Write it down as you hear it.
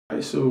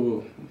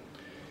So,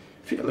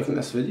 if you're looking at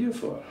this video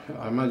for,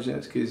 I imagine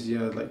it's because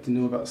you'd like to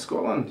know about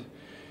Scotland.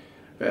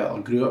 Well, I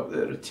grew up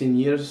there 10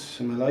 years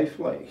in my life,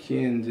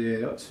 and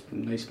that's a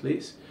nice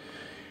place.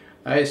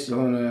 I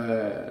still in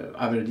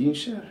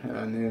Aberdeenshire,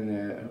 and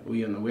then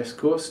we on the west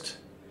coast.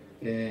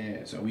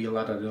 So a wee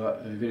lad had a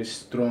very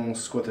strong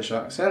Scottish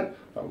accent.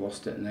 I've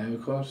lost it now,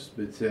 of course,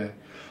 but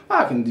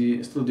I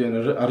can still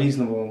do a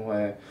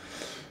reasonable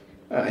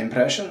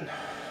impression.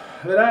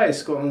 But aye,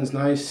 Scotland's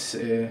nice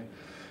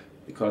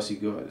because you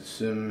got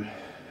some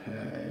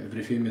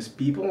very famous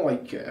people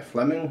like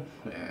Fleming,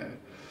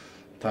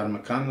 Tara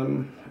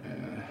McCallum,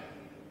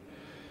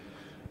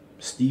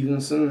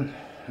 Stevenson.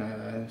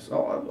 So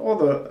all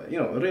the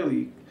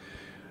really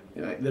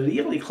the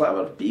really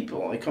clever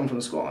people that come from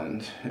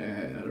Scotland,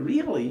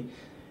 really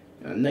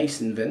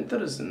nice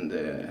inventors and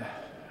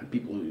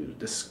people who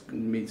just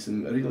made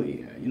some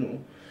really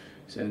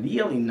some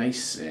really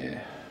nice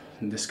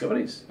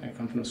discoveries that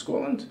come from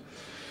Scotland.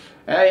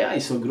 I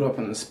still grew up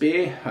on the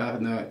Spey.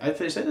 I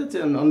decided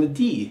on the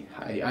Dee.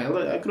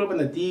 I grew up on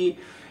the Dee.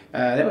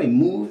 Then we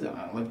moved.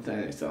 I lived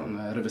on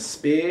the River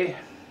Spey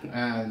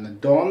and the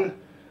Don.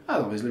 I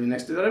was always living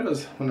next to the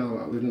rivers when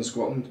I lived in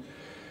Scotland.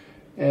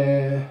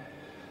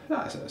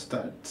 I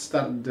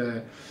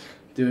started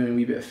doing a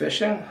wee bit of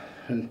fishing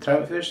and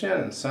trout fishing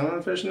and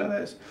salmon fishing and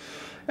this.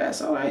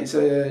 It's alright.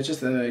 It's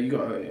just you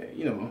got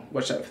to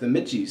watch out for the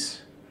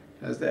midges,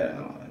 as they're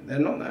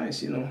not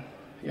nice.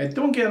 I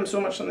don't get them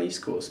so much on the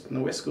east coast, but on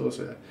the west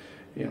coast,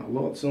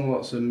 lots and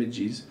lots of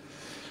midges.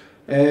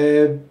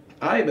 But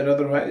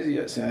otherwise,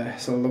 yeah,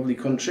 it's a lovely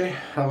country.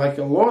 I like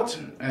it a lot.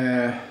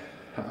 I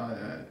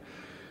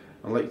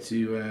like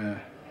to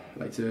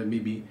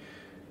maybe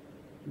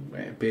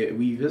pay a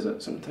wee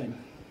visit sometime.